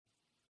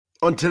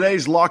On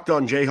today's Locked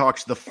On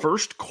Jayhawks, the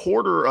first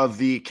quarter of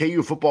the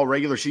KU football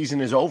regular season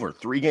is over.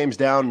 3 games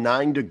down,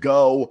 9 to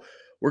go.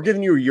 We're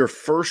giving you your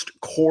first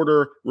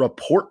quarter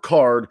report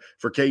card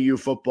for KU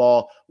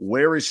football.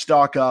 Where is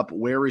stock up?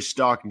 Where is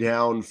stock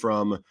down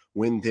from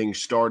when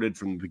things started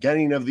from the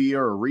beginning of the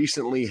year or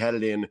recently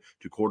headed in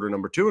to quarter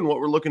number 2 and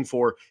what we're looking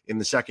for in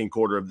the second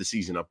quarter of the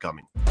season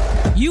upcoming.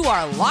 You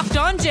are Locked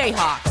On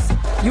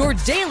Jayhawks, your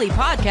daily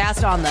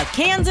podcast on the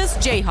Kansas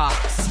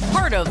Jayhawks,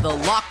 part of the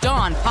Locked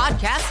On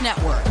Podcast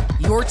Network,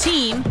 your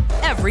team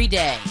every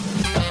day.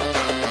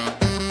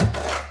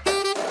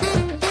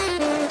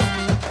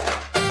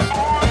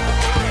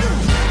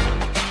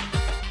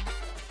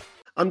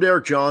 I'm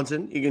Derek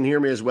Johnson. You can hear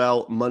me as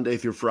well Monday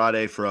through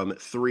Friday from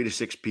 3 to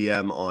 6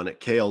 p.m. on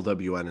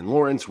KLWN in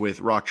Lawrence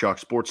with Rock Chalk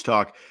Sports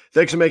Talk.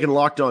 Thanks for making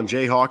Locked On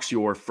Jayhawks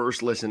your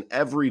first listen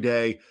every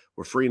day.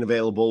 We're free and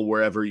available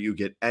wherever you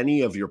get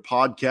any of your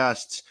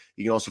podcasts.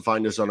 You can also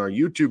find us on our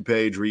YouTube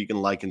page where you can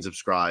like and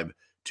subscribe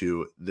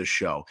to the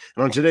show.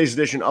 And on today's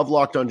edition of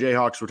Locked On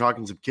Jayhawks, we're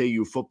talking some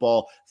KU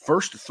football.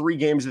 First 3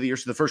 games of the year,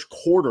 so the first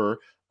quarter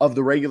of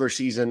the regular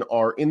season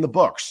are in the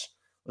books.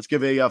 Let's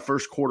give a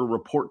first quarter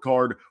report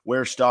card,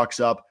 where stock's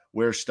up,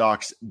 where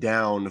stock's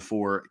down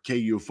for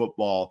KU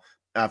football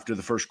after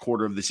the first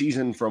quarter of the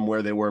season from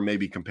where they were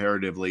maybe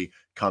comparatively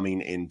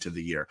coming into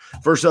the year.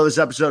 First of this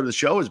episode of the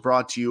show is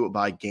brought to you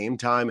by Game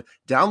Time.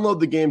 Download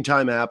the Game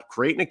Time app,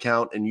 create an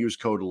account, and use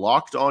code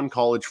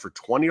LOCKEDONCollege for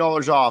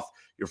 $20 off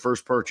your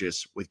first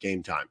purchase with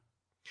Game Time.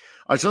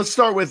 All right, so let's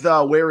start with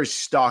where is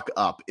stock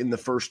up in the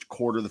first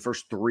quarter, the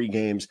first 3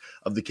 games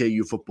of the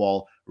KU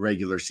football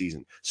regular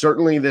season.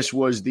 Certainly, this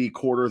was the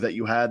quarter that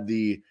you had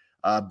the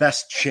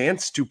best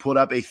chance to put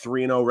up a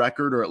 3-0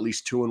 record or at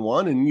least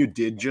 2-1, and you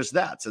did just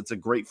that. So it's a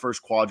great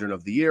first quadrant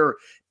of the year.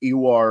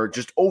 You are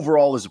just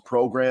overall as a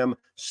program,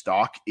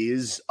 stock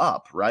is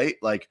up, right?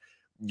 Like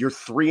you're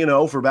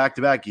 3-0 for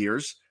back-to-back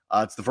years.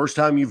 It's the first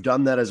time you've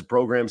done that as a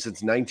program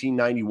since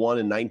 1991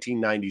 and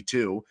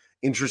 1992.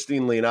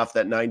 Interestingly enough,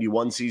 that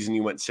 91 season,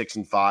 you went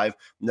 6-5.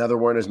 Now, there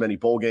weren't as many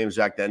bowl games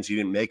back then, so you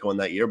didn't make one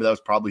that year, but that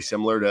was probably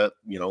similar to,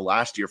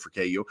 last year for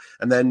KU.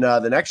 And then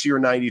the next year,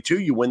 92,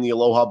 you win the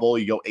Aloha Bowl,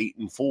 you go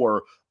 8-4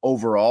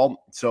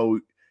 overall. So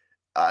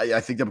I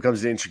think that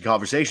becomes an interesting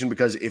conversation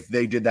because if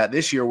they did that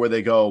this year where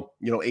they go,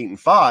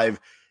 8-5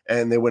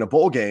 and they win a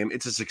bowl game,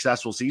 it's a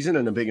successful season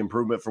and a big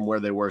improvement from where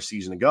they were a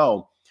season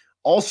ago.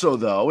 Also,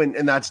 though,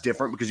 and that's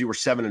different because you were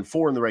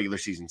 7-4 in the regular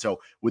season.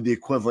 So would the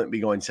equivalent be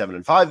going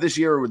 7-5 this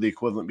year, or would the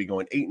equivalent be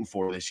going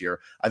 8-4 this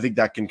year? I think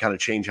that can kind of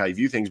change how you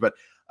view things. But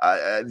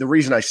the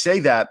reason I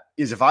say that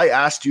is if I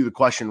asked you the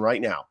question right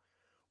now,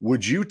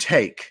 would you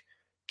take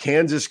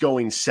Kansas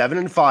going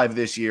 7-5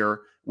 this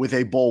year with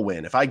a bowl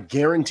win? If I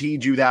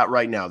guaranteed you that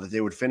right now, that they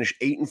would finish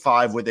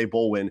 8-5 with a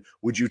bowl win,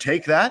 would you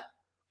take that,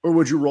 or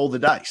would you roll the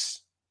dice?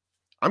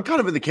 I'm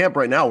kind of in the camp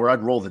right now where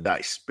I'd roll the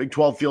dice. Big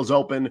 12 feels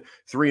open,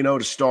 3-0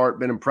 to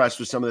start, been impressed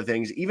with some of the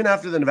things. Even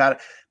after the Nevada,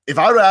 if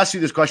I would have asked you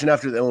this question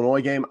after the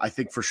Illinois game, I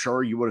think for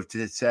sure you would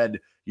have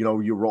said,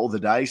 you roll the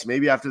dice.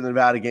 Maybe after the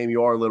Nevada game,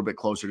 you are a little bit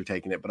closer to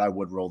taking it, but I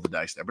would roll the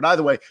dice there. But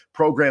either way,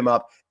 program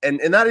up. And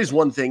that is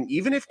one thing,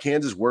 even if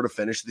Kansas were to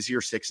finish this year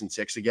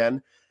 6-6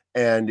 again,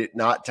 and it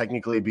not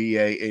technically be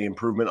a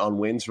improvement on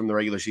wins from the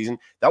regular season,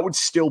 that would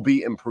still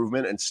be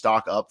improvement and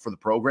stock up for the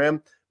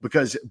program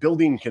because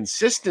building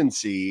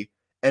consistency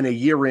and a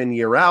year in,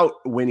 year out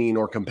winning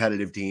or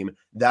competitive team,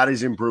 that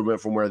is improvement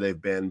from where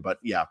they've been. But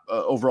yeah,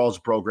 overall as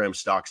a program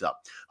stocks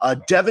up.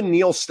 Devin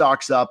Neal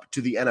stocks up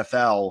to the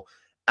NFL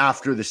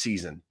after the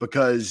season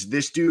because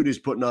this dude is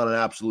putting on an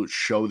absolute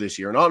show this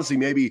year. And honestly,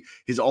 maybe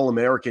his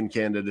All-American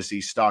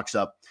candidacy stocks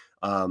up.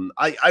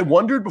 I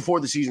wondered before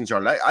the season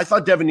started. I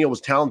thought Devin Neal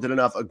was talented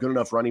enough, a good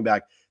enough running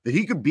back that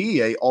he could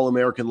be a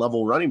All-American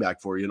level running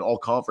back for you, an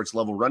all-conference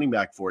level running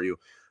back for you.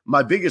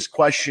 My biggest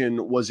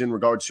question was in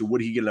regards to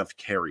would he get enough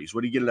carries?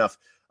 Would he get enough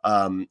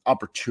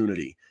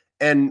opportunity?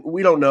 And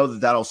we don't know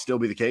that that'll still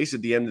be the case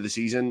at the end of the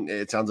season.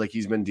 It sounds like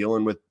he's been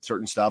dealing with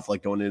certain stuff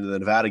like going into the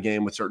Nevada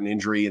game with certain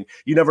injury. And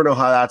you never know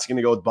how that's going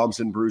to go with bumps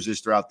and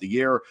bruises throughout the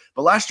year.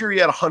 But last year he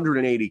had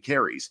 180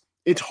 carries.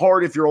 It's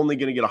hard if you're only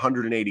going to get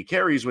 180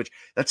 carries, which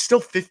that's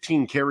still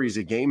 15 carries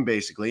a game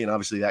basically. And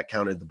obviously that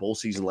counted the bowl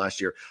season last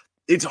year.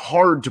 It's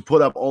hard to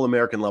put up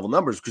All-American level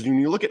numbers because when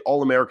you look at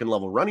All-American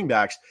level running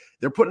backs,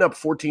 they're putting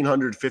up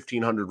 1,400,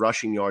 1,500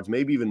 rushing yards,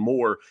 maybe even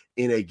more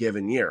in a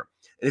given year.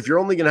 And if you're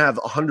only going to have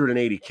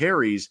 180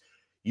 carries,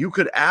 you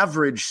could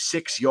average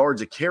 6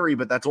 yards a carry,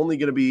 but that's only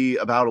going to be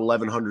about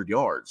 1,100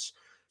 yards.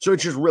 So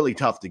it's just really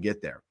tough to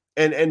get there.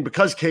 And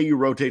because KU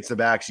rotates the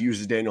backs,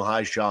 uses Daniel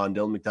Highshaw and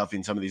Dylan McDuffie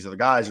and some of these other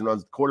guys and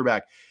runs the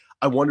quarterback,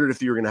 I wondered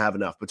if you're going to have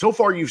enough. But so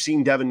far you've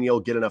seen Devin Neal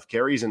get enough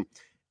carries, and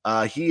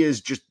he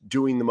is just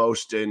doing the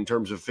most in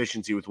terms of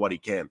efficiency with what he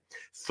can.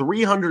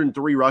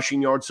 303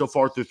 rushing yards so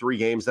far through 3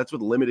 games. That's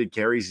with limited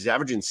carries. He's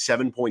averaging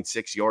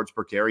 7.6 yards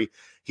per carry.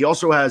 He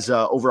also has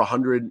over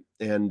 100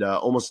 and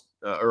almost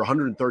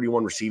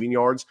 131 receiving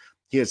yards.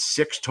 He has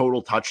 6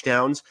 total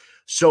touchdowns.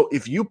 So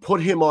if you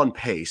put him on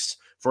pace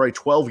for a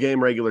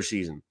 12-game regular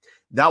season,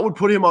 That would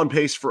put him on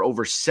pace for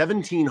over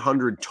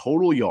 1,700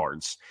 total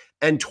yards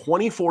and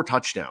 24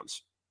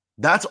 touchdowns.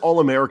 That's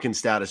All-American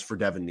status for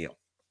Devin Neal.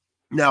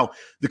 Now,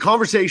 the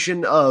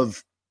conversation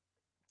of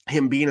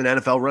him being an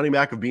NFL running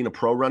back, of being a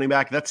pro running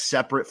back, that's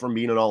separate from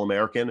being an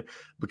All-American,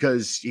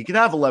 because he could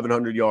have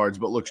 1,100 yards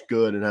but looks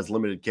good and has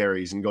limited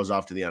carries and goes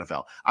off to the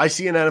NFL. I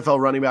see an NFL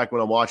running back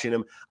when I'm watching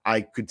him.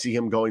 I could see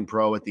him going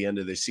pro at the end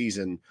of this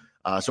season.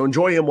 So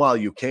enjoy him while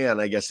you can,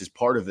 I guess, is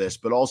part of this.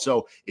 But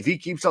also, if he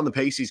keeps on the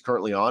pace he's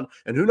currently on,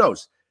 and who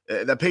knows,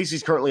 that pace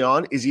he's currently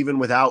on is even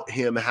without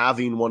him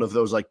having one of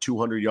those like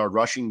 200-yard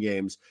rushing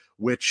games,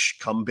 which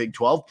come Big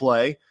 12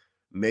 play,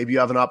 maybe you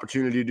have an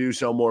opportunity to do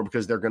so more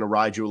because they're going to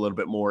ride you a little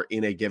bit more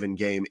in a given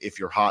game if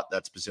you're hot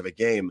that specific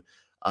game.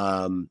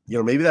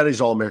 Maybe that is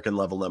All-American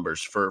level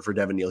numbers for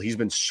Devin Neal. He's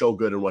been so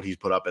good in what he's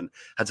put up and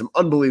had some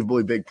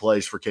unbelievably big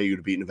plays for KU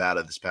to beat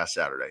Nevada this past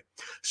Saturday.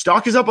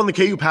 Stock is up on the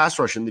KU pass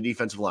rush and the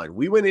defensive line.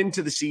 We went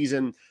into the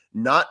season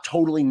not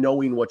totally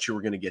knowing what you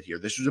were going to get here.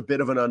 This was a bit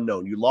of an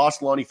unknown. You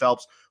lost Lonnie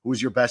Phelps, who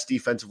was your best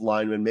defensive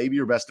lineman, maybe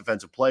your best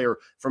defensive player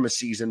from a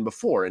season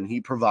before, and he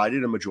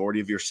provided a majority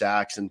of your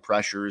sacks and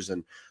pressures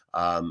and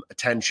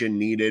attention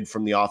needed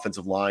from the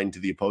offensive line to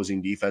the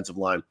opposing defensive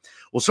line.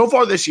 Well, so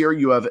far this year,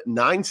 you have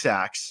 9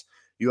 sacks,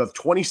 you have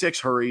 26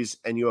 hurries,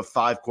 and you have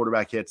 5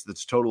 quarterback hits.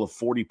 That's a total of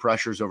 40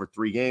 pressures over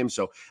 3 games.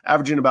 So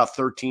averaging about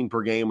 13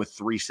 per game with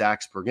 3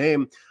 sacks per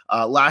game.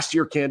 Last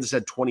year, Kansas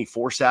had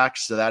 24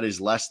 sacks. So that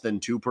is less than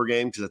 2 per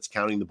game, because that's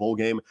counting the bowl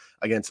game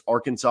against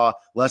Arkansas.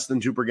 Less than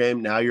 2 per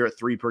game. Now you're at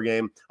 3 per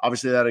game.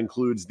 Obviously, that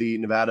includes the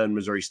Nevada and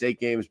Missouri State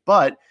games,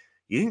 but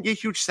you didn't get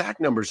huge sack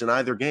numbers in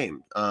either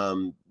game.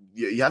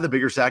 You had the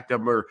bigger sack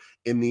number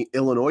in the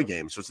Illinois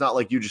game. So it's not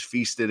like you just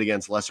feasted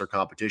against lesser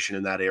competition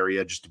in that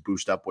area just to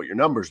boost up what your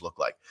numbers look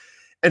like.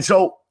 And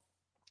so,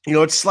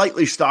 it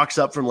slightly stocks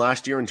up from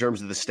last year in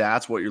terms of the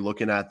stats, what you're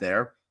looking at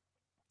there.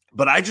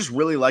 But I just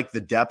really like the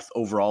depth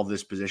overall of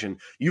this position.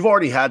 You've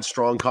already had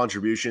strong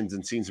contributions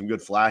and seen some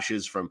good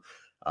flashes from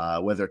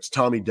whether it's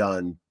Tommy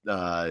Dunn,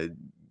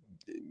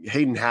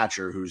 Hayden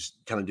Hatcher, who's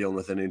kind of dealing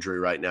with an injury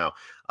right now,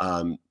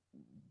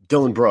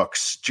 Dylan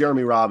Brooks,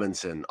 Jeremy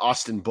Robinson,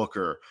 Austin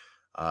Booker,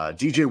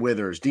 DJ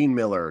Withers, Dean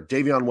Miller,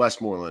 Davion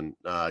Westmoreland,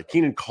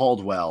 Keenan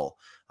Caldwell,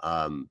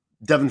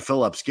 Devin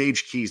Phillips,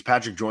 Gage Keys,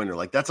 Patrick Joyner.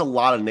 Like, that's a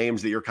lot of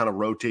names that you're kind of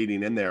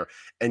rotating in there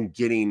and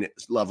getting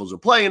levels of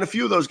play. And a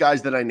few of those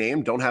guys that I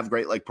named don't have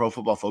great like Pro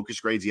Football Focus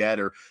grades yet,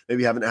 or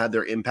maybe haven't had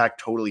their impact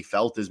totally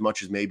felt as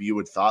much as maybe you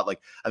would thought.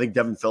 Like, I think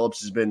Devin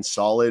Phillips has been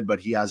solid, but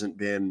he hasn't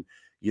been,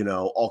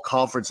 all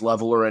conference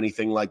level or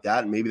anything like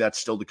that. And maybe that's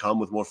still to come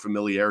with more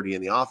familiarity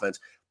in the offense.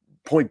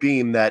 Point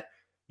being that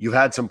you've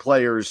had some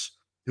players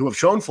who have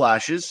shown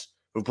flashes,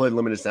 who've played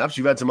limited snaps.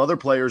 You've had some other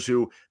players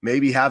who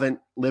maybe haven't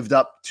lived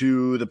up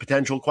to the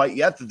potential quite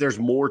yet, that there's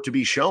more to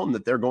be shown,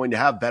 that they're going to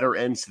have better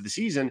ends to the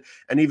season.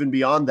 And even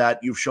beyond that,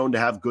 you've shown to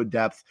have good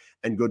depth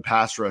and good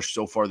pass rush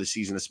so far this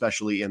season,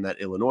 especially in that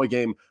Illinois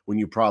game when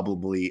you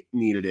probably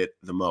needed it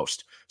the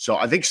most. So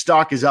I think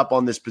stock is up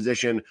on this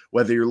position,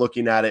 whether you're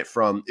looking at it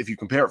from, if you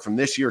compare it from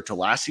this year to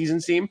last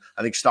season's team,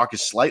 I think stock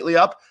is slightly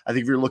up. I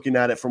think if you're looking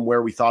at it from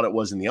where we thought it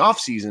was in the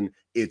offseason,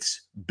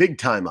 it's big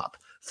time up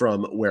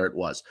from where it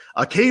was.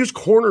 KU's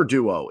corner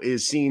duo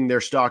is seeing their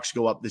stocks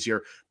go up this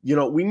year.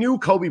 We knew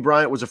Kobe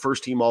Bryant was a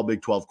first-team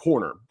All-Big 12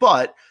 corner,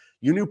 but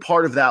you knew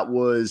part of that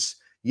was,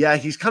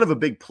 he's kind of a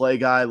big play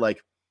guy.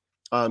 Like,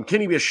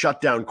 can he be a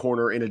shutdown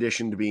corner in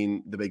addition to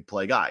being the big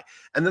play guy?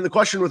 And then the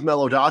question with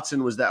Mello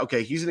Dotson was that,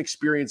 okay, he's an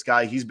experienced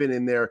guy. He's been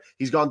in there.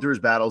 He's gone through his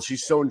battles. He's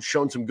shown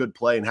some good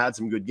play and had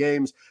some good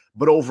games.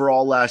 But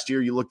overall last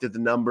year, you looked at the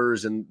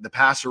numbers and the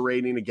passer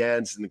rating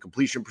against and the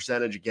completion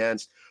percentage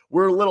against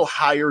were a little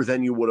higher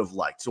than you would have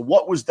liked. So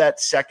what was that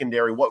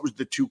secondary? What was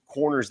the 2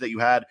 corners that you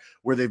had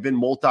where they've been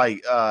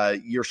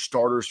multi-year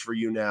starters for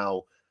you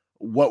now?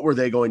 What were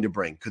they going to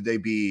bring? Would they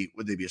be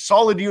a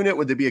solid unit?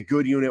 Would they be a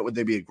good unit? Would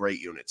they be a great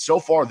unit? So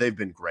far, they've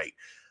been great.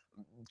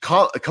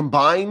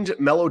 Combined,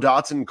 Mello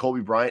Dotson and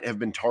Kobe Bryant have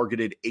been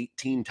targeted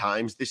 18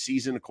 times this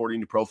season,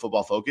 according to Pro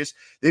Football Focus.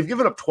 They've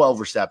given up 12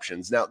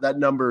 receptions. Now, that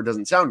number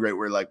doesn't sound great.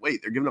 We're like,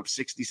 wait, they're giving up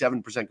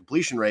 67%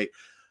 completion rate.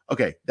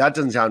 Okay, that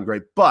doesn't sound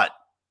great, but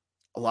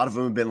a lot of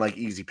them have been like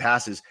easy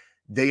passes.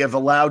 They have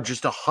allowed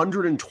just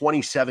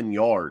 127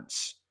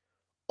 yards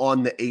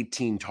on the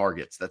 18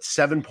 targets. That's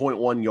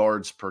 7.1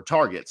 yards per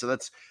target. So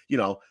that's,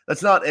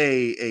 that's not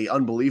a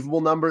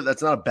unbelievable number.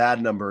 That's not a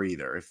bad number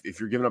either. If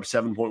you're giving up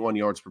 7.1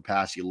 yards per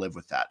pass, you live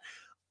with that.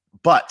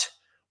 But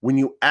when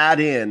you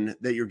add in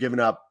that you're giving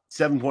up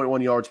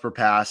 7.1 yards per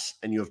pass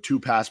and you have 2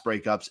 pass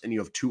breakups and you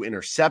have 2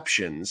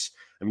 interceptions,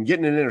 I mean,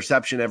 getting an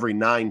interception every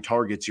 9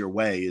 targets your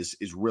way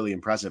is really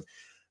impressive.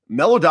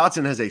 Mello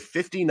Dotson has a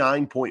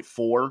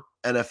 59.4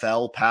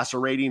 NFL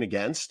passer rating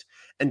against,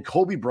 and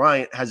Kobe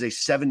Bryant has a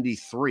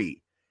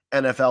 73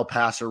 NFL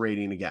passer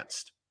rating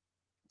against.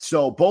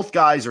 So both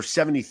guys are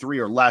 73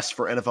 or less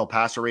for NFL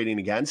passer rating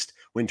against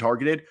when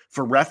targeted.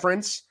 For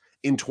reference,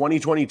 in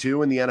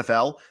 2022 in the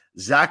NFL,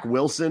 Zach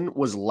Wilson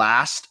was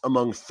last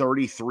among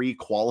 33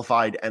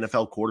 qualified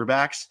NFL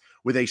quarterbacks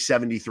with a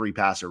 73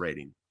 passer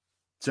rating.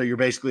 So you're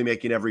basically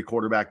making every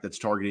quarterback that's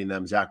targeting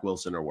them Zach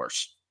Wilson or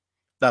worse.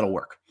 That'll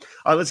work.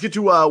 All right, let's get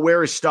to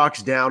where is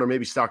stocks down or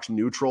maybe stocks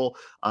neutral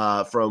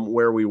from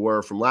where we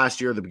were from last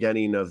year, the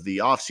beginning of the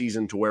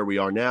offseason, to where we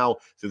are now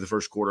through the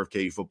first quarter of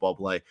KU football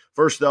play.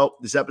 First, though,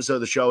 this episode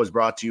of the show is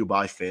brought to you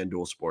by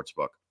FanDuel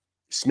Sportsbook.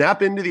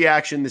 Snap into the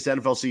action this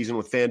NFL season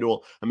with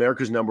FanDuel,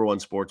 America's #1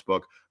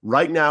 sportsbook.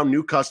 Right now,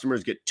 new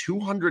customers get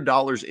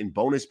 $200 in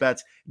bonus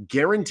bets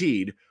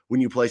guaranteed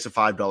when you place a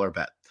 $5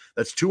 bet.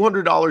 That's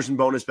 $200 in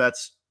bonus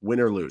bets, win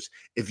or lose.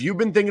 If you've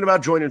been thinking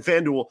about joining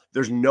FanDuel,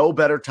 there's no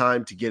better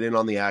time to get in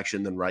on the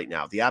action than right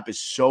now. The app is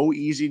so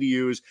easy to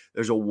use.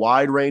 There's a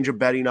wide range of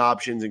betting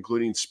options,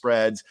 including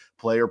spreads,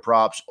 player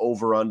props,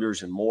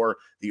 over-unders, and more.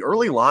 The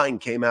early line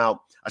came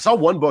out. I saw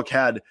one book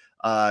had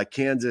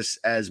Kansas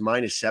as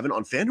 -7.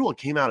 On FanDuel, it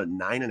came out at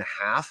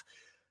 9.5.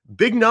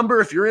 Big number.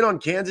 If you're in on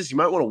Kansas, you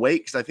might want to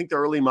wait because I think the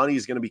early money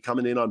is going to be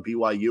coming in on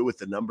BYU with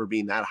the number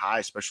being that high,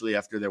 especially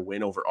after their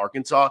win over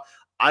Arkansas.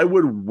 I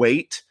would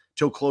wait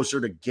till closer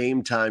to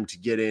game time to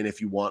get in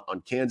if you want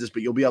on Kansas,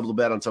 but you'll be able to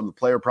bet on some of the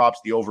player props,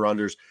 the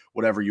over-unders,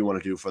 whatever you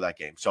want to do for that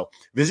game. So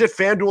visit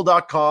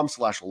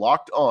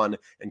FanDuel.com/lockedon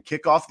and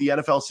kick off the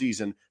NFL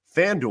season.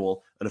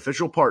 FanDuel, an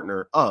official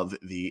partner of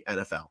the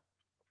NFL.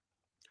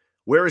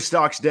 Where is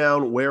stocks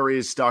down? Where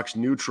is stocks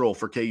neutral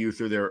for KU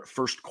through their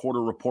first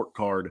quarter report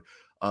card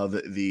of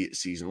the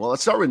season? Well,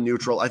 let's start with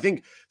neutral. I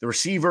think the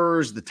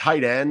receivers, the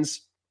tight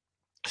ends,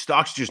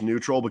 stocks just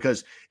neutral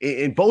because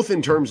in both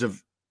in terms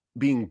of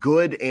being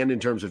good and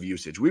in terms of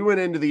usage. We went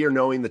into the year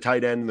knowing the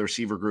tight end and the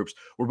receiver groups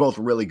were both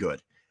really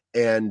good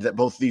and that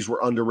both of these were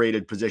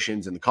underrated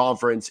positions in the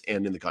conference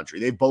and in the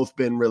country. They've both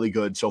been really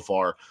good so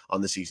far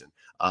on the season.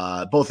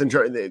 Both in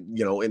terms,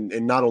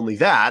 and not only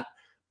that,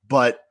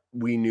 but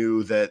we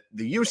knew that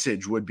the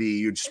usage would be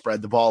you'd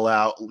spread the ball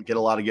out, get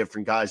a lot of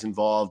different guys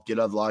involved, get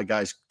a lot of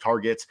guys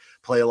targets,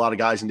 play a lot of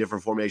guys in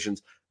different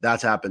formations.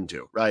 That's happened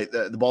too, right?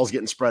 The ball's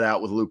getting spread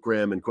out with Luke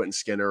Grimm and Quentin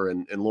Skinner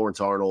and Lawrence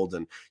Arnold,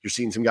 and you're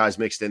seeing some guys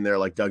mixed in there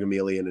like Doug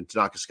Emelian and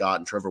Tanaka Scott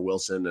and Trevor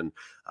Wilson, and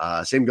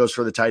same goes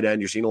for the tight end.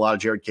 You're seeing a lot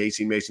of Jared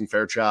Casey, Mason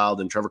Fairchild,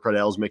 and Trevor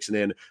Cardell's mixing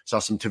in. Saw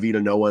some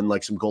Tavita Noah and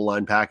like some goal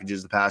line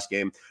packages the past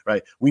game,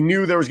 right? We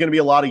knew there was going to be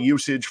a lot of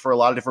usage for a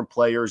lot of different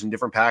players and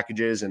different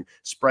packages and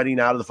spreading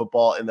out of the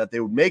football, and that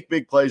they would make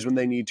big plays when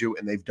they need to,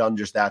 and they've done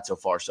just that so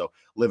far. So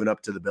living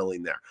up to the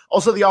billing there.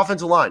 Also, the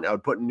offensive line, I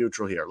would put in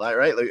neutral here,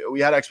 right? Like, we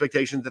had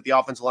expectations that the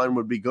offensive line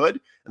would be good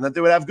and that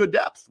they would have good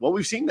depth. Well,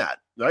 we've seen that,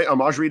 right?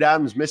 Reed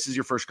Adams misses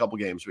your first couple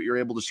games, but you're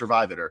able to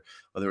survive it, or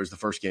whether it was the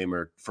first game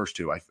or first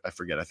two, I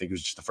forget. I think it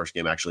was just the first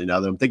game, actually,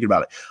 now that I'm thinking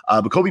about it.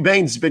 But Kobe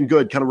Baines has been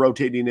good, kind of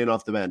rotating in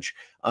off the bench.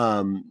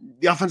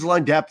 The offensive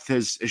line depth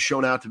has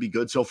shown out to be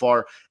good so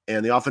far,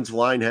 and the offensive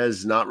line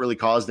has not really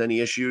caused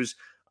any issues.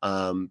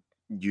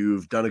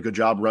 You've done a good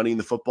job running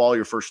the football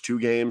your first two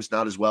games,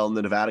 not as well in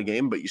the Nevada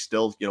game, but you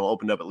still,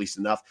 opened up at least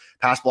enough.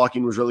 Pass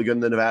blocking was really good in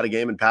the Nevada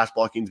game, and pass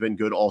blocking's been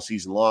good all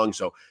season long.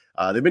 So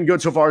they've been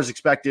good so far as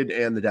expected,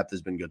 and the depth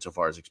has been good so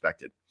far as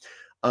expected.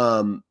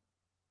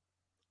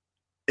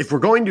 If we're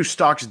going to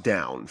stocks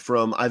down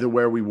from either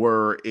where we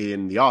were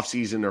in the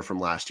offseason or from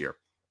last year,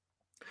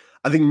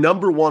 I think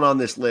number one on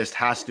this list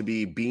has to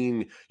be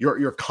being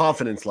your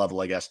confidence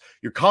level, I guess.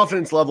 Your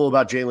confidence level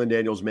about Jalen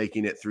Daniels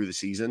making it through the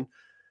season.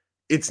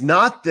 It's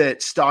not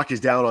that stock is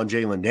down on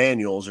Jalen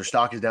Daniels or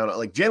stock is down on,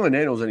 like, Jalen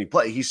Daniels, any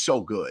play, he's so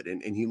good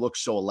and he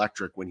looks so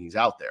electric when he's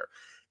out there.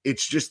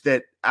 It's just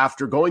that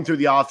after going through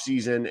the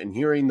offseason and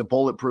hearing the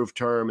bulletproof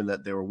term and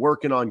that they were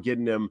working on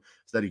getting him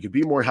so that he could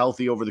be more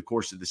healthy over the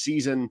course of the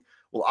season,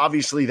 well,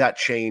 obviously that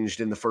changed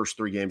in the first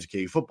three games of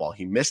KU football.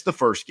 He missed the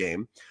first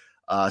game,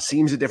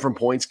 seems at different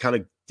points, kind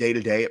of day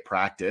to day at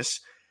practice.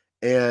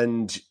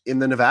 And in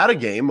the Nevada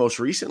game, most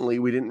recently,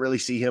 we didn't really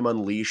see him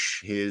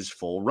unleash his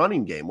full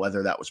running game,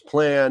 whether that was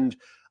planned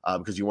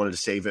because you wanted to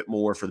save it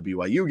more for the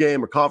BYU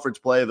game or conference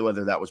play,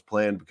 whether that was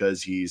planned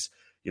because he's,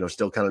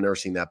 still kind of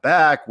nursing that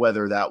back,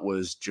 whether that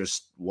was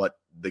just what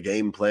the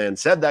game plan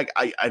said. That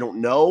I don't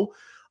know.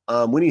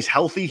 When he's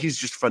healthy, he's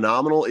just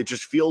phenomenal. It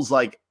just feels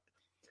like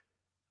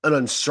an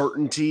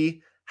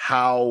uncertainty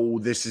how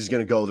this is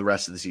going to go the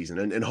rest of the season.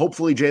 And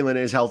hopefully Jalen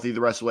is healthy the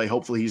rest of the way.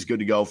 Hopefully he's good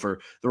to go for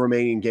the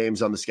remaining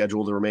games on the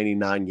schedule, the remaining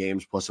 9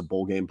 games plus a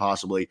bowl game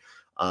possibly.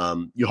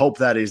 You hope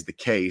that is the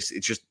case.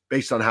 It's just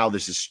based on how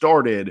this has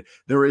started,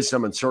 there is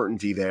some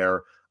uncertainty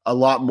there, a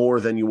lot more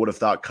than you would have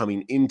thought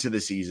coming into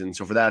the season.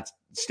 So for that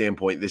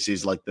standpoint, this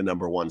is like the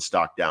number one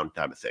stock down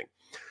type of thing.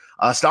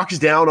 Stock is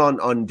down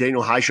on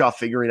Daniel Highshaw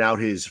figuring out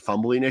his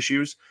fumbling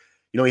issues.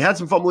 He had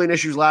some fumbling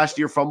issues last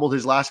year, fumbled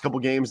his last couple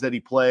games that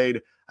he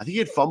played. I think he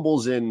had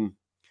fumbles because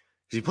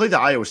he played the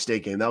Iowa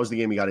State game. That was the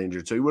game he got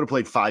injured. So he would have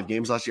played 5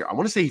 games last year. I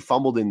want to say he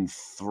fumbled in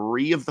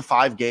 3 of the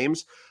 5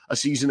 games a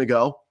season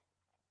ago.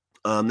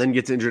 Then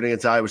gets injured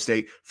against Iowa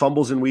State,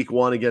 fumbles in week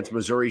 1 against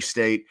Missouri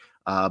State,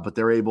 but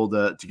they're able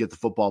to get the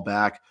football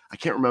back. I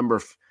can't remember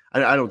if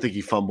I don't think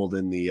he fumbled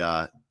in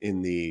the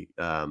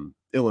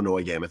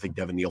Illinois game. I think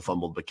Devin Neal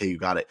fumbled, but KU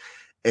got it.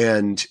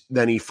 And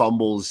then he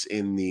fumbles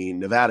in the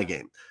Nevada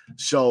game.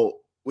 So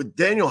with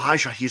Daniel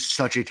Highshaw, he's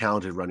such a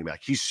talented running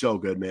back. He's so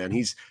good, man.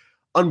 He's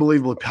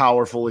unbelievably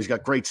powerful. He's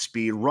got great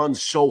speed,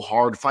 runs so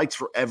hard, fights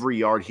for every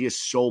yard. He is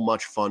so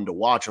much fun to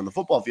watch on the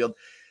football field.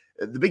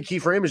 The big key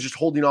for him is just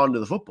holding on to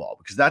the football,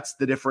 because that's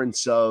the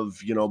difference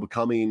of,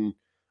 becoming,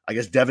 I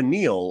guess, Devin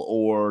Neal,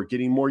 or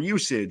getting more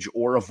usage,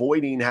 or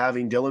avoiding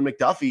having Dylan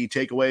McDuffie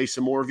take away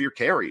some more of your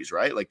carries,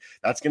 right? Like,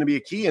 that's going to be a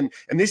key. And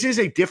this is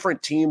a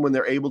different team when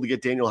they're able to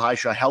get Daniel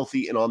Hishaw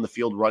healthy and on the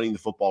field running the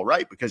football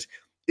right, because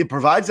it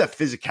provides that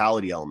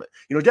physicality element.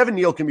 Devin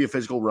Neal can be a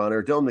physical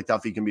runner. Dylan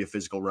McDuffie can be a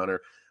physical runner,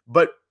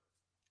 but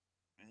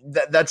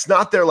that's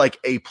not their like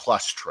A+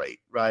 trait,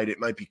 right? It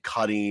might be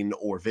cutting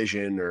or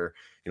vision or,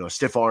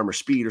 stiff arm or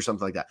speed or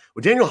something like that.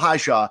 With Daniel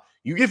Hishaw,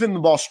 you give him the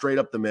ball straight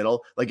up the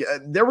middle. Like,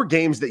 there were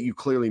games that you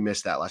clearly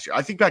missed that last year.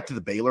 I think back to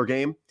the Baylor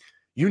game.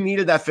 You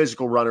needed that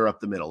physical runner up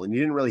the middle, and you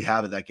didn't really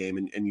have it that game,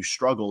 and you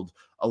struggled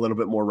a little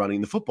bit more running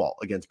the football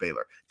against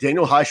Baylor.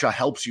 Daniel Hishaw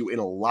helps you in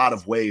a lot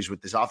of ways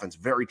with this offense.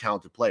 Very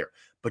talented player,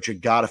 but you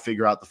got to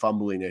figure out the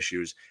fumbling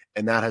issues,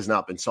 and that has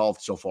not been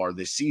solved so far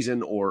this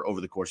season or over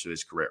the course of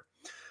his career.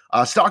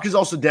 Stock is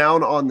also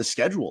down on the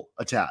schedule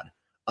a tad.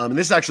 And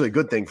this is actually a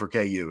good thing for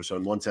KU. So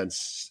in one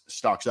sense,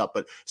 stock's up,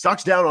 but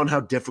stock's down on how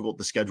difficult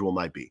the schedule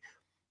might be.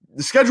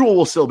 The schedule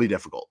will still be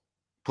difficult.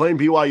 Playing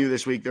BYU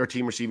this week, their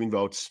team receiving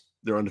votes.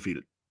 They're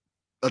undefeated.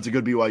 That's a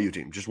good BYU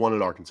team. Just won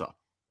at Arkansas.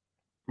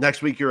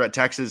 Next week, you're at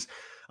Texas,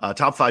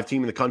 top 5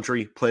 team in the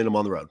country, playing them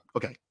on the road.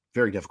 Okay,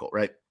 very difficult,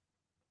 right?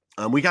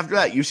 Week after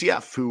that,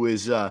 UCF, who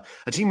is a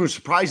team who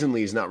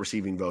surprisingly is not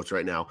receiving votes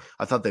right now.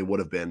 I thought they would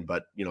have been,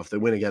 but if they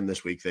win again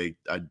this week,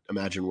 I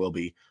imagine will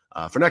be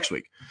for next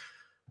week.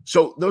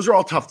 So those are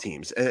all tough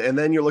teams. And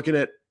then you're looking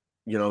at,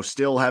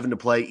 still having to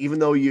play, even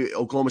though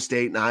Oklahoma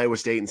State and Iowa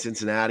State and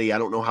Cincinnati, I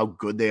don't know how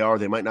good they are.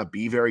 They might not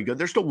be very good.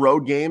 They're still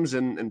road games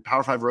and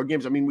Power 5 road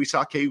games. I mean, we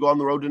saw KU go on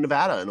the road to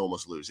Nevada and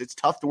almost lose. It's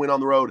tough to win on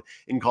the road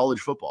in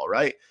college football,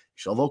 right? You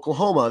still have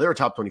Oklahoma. They're a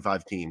top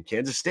 25 team.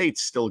 Kansas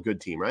State's still a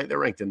good team, right? They're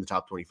ranked in the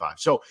top 25.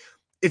 So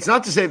it's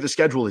not to say the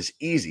schedule is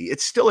easy.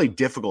 It's still a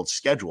difficult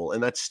schedule,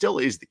 and that still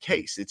is the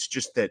case. It's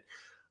just that,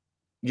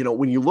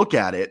 when you look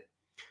at it,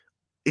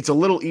 it's a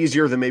little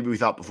easier than maybe we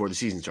thought before the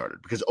season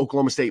started, because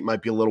Oklahoma State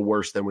might be a little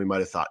worse than we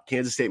might have thought.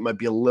 Kansas State might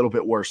be a little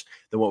bit worse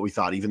than what we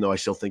thought, even though I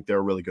still think they're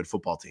a really good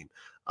football team.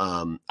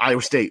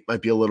 Iowa State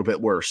might be a little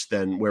bit worse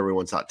than where we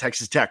once thought.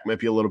 Texas Tech might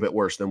be a little bit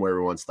worse than where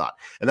we once thought.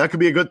 And that could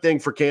be a good thing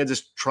for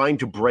Kansas trying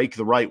to break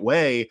the right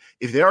way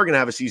if they are going to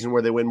have a season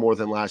where they win more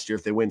than last year,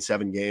 if they win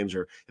 7 games,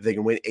 or if they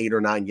can win 8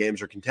 or 9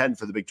 games or contend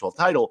for the Big 12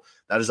 title.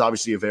 That is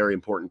obviously a very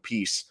important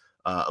piece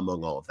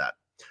among all of that.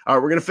 All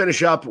right, we're going to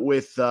finish up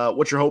with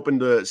what you're hoping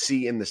to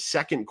see in the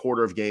second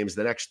quarter of games,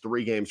 the next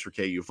 3 games for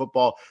KU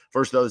football.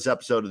 First, though, this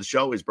episode of the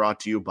show is brought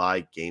to you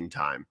by Game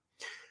Time.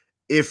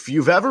 If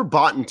you've ever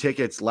bought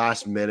tickets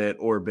last minute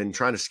or been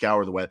trying to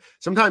scour the web,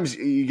 sometimes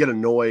you get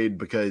annoyed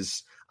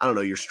because, I don't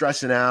know, you're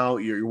stressing out.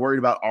 You're worried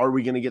about, are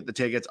we going to get the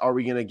tickets? Are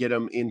we going to get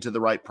them into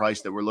the right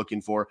price that we're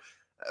looking for?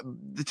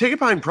 The ticket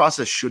buying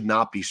process should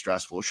not be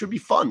stressful. It should be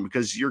fun,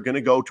 because you're going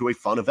to go to a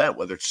fun event,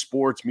 whether it's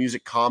sports,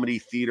 music, comedy,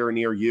 theater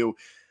near you.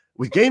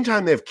 With Game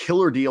Time, they have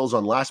killer deals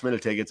on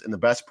last-minute tickets and the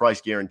best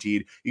price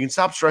guaranteed. You can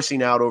stop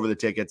stressing out over the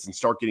tickets and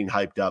start getting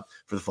hyped up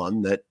for the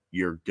fun that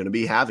you're going to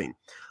be having.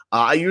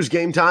 I use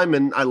Game Time,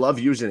 and I love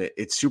using it.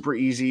 It's super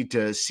easy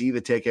to see the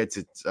tickets.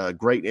 It's a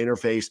great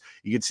interface.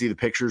 You can see the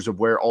pictures of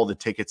where all the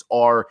tickets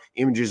are,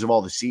 images of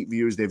all the seat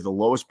views. They have the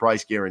lowest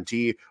price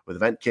guarantee with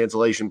event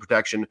cancellation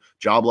protection,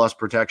 job loss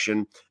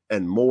protection,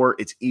 and more.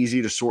 It's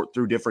easy to sort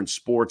through different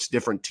sports,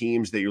 different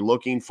teams that you're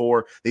looking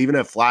for. They even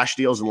have flash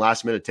deals and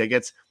last-minute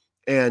tickets.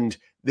 And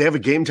they have a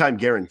Game Time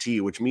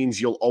guarantee, which means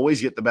you'll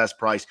always get the best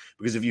price,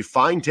 because if you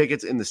find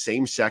tickets in the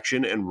same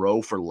section and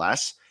row for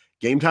less,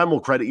 Game Time will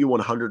credit you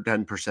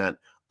 110%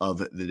 of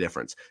the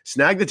difference.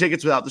 Snag the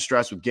tickets without the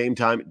stress with Game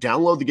Time.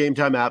 Download the Game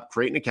Time app,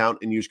 create an account,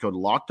 and use code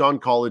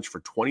LOCKEDONCollege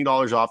for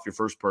 $20 off your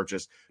first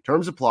purchase.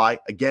 Terms apply.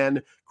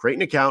 Again, create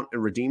an account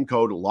and redeem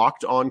code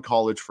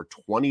LOCKEDONCollege for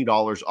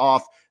 $20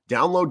 off.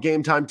 Download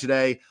Game Time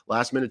today.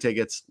 Last minute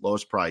tickets,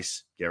 lowest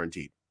price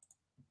guaranteed.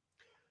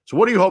 So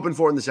what are you hoping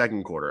for in the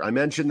second quarter? I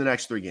mentioned the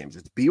next 3 games.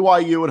 It's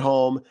BYU at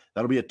home.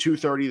 That'll be at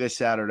 2:30 this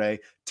Saturday.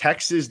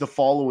 Texas the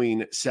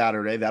following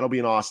Saturday. That'll be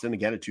in Austin,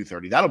 again at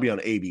 2:30. That'll be on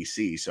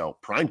ABC, so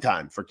prime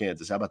time for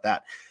Kansas. How about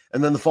that?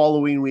 And then the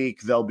following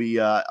week, they'll be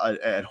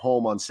at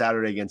home on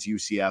Saturday against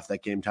UCF.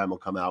 That Game Time will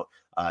come out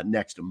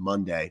next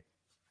Monday.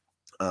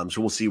 So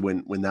we'll see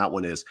when that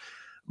one is.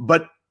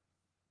 But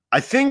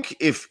I think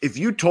if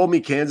you told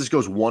me Kansas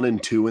goes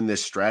 1-2 in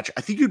this stretch,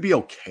 I think you'd be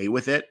okay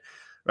with it.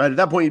 Right at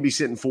that point, you'd be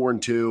sitting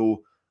 4-2.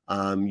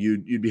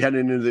 You'd be heading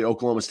into the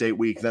Oklahoma State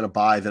week, then a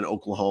bye, then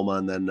Oklahoma,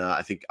 and then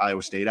I think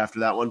Iowa State after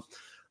that one.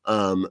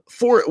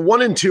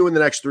 1-2 in the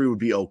next 3 would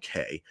be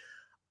okay.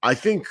 I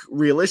think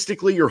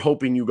realistically, you're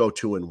hoping you go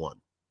 2-1.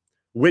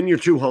 Win your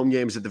 2 home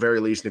games at the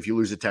very least, and if you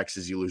lose at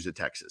Texas, you lose at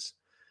Texas.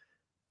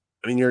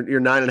 I mean, you're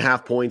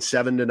 9.5 points,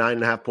 7 to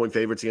 9.5 point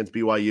favorites against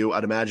BYU.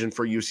 I'd imagine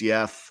for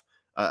UCF.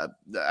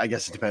 I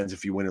guess it depends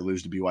if you win or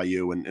lose to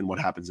BYU and what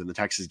happens in the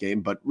Texas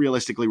game. But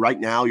realistically, right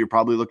now, you're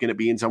probably looking at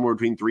being somewhere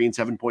between 3 and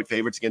 7 point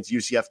favorites against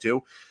UCF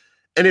too.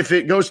 And if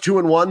it goes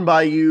 2-1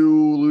 by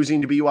you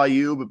losing to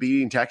BYU, but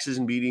beating Texas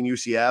and beating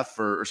UCF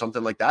or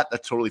something like that,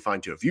 that's totally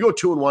fine too. If you go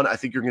 2-1, I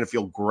think you're going to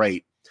feel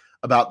great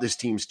about this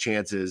team's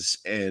chances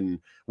and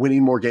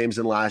winning more games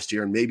than last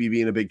year and maybe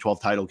being a Big 12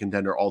 title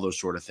contender, all those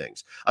sort of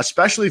things.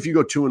 Especially if you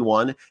go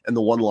 2-1 and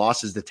the one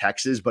loss is the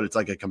Texas, but it's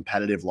like a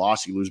competitive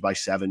loss. You lose by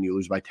 7, you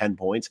lose by 10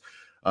 points,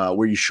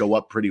 where you show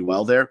up pretty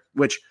well there,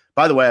 which,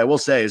 by the way, I will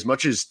say, as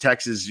much as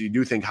Texas, you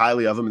do think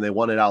highly of them and they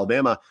won at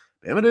Alabama,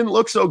 Bama didn't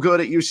look so good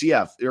at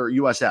UCF or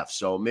USF.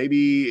 So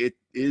maybe it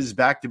is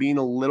back to being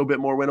a little bit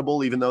more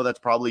winnable, even though that's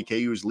probably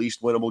KU's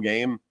least winnable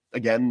game.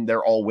 Again,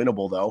 they're all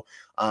winnable, though,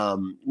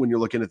 when you're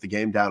looking at the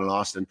game down in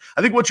Austin.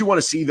 I think what you want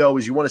to see, though,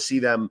 is you want to see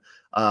them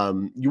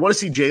you want to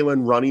see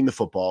Jalen running the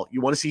football. You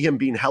want to see him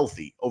being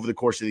healthy over the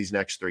course of these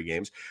next 3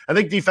 games. I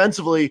think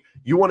defensively,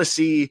 you want to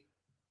see,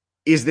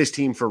 is this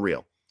team for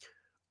real?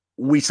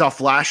 We saw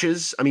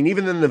flashes. I mean,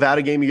 even in the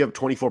Nevada game, you give up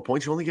 24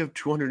 points. You only give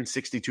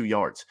 262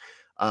 yards.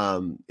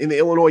 In the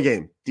Illinois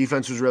game,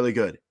 defense was really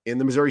good. In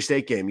the Missouri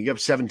State game, you got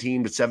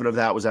 17, but 7 of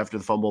that was after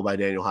the fumble by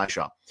Daniel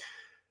Highshaw.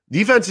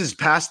 Defense has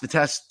passed the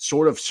test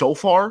sort of so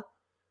far.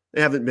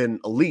 They haven't been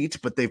elite,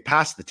 but they've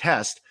passed the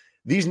test.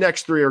 These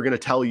next 3 are going to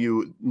tell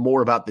you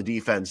more about the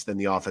defense than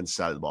the offense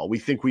side of the ball. We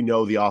think we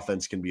know the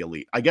offense can be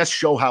elite. I guess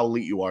show how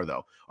elite you are,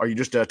 though. Are you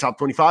just a top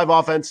 25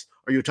 offense?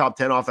 Are you a top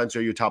 10 offense? Or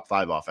are you a top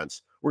 5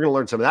 offense? We're going to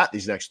learn some of that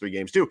these next 3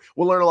 games, too.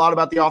 We'll learn a lot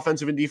about the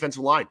offensive and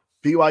defensive line.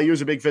 BYU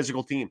is a big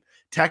physical team.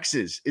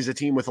 Texas is a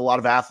team with a lot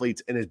of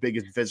athletes and is big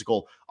and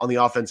physical on the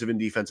offensive and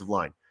defensive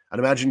line. I'd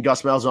imagine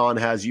Gus Malzahn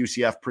has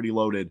UCF pretty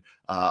loaded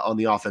on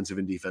the offensive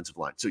and defensive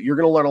line. So you're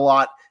going to learn a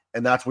lot,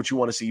 and that's what you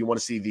want to see. You want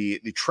to see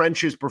the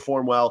trenches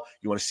perform well.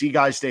 You want to see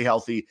guys stay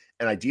healthy.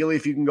 And ideally,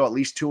 if you can go at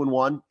least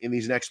 2-1 in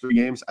these next 3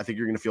 games, I think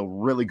you're going to feel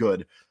really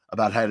good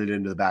about headed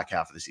into the back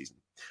half of the season.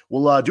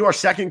 We'll do our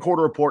second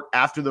quarter report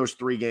after those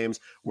 3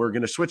 games. We're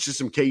going to switch to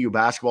some KU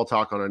basketball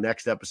talk on our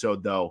next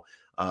episode, though,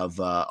 of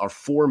our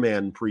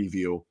 4-man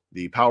preview,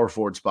 the power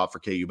forward spot for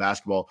KU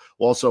basketball.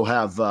 We'll also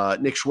have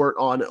Nick Schwert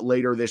on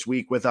later this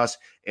week with us,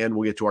 and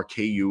we'll get to our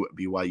KU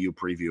BYU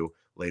preview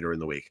later in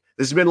the week.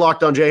 This has been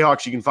Locked On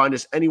Jayhawks. You can find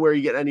us anywhere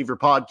you get any of your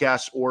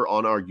podcasts or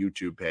on our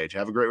YouTube page.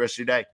 Have a great rest of your day.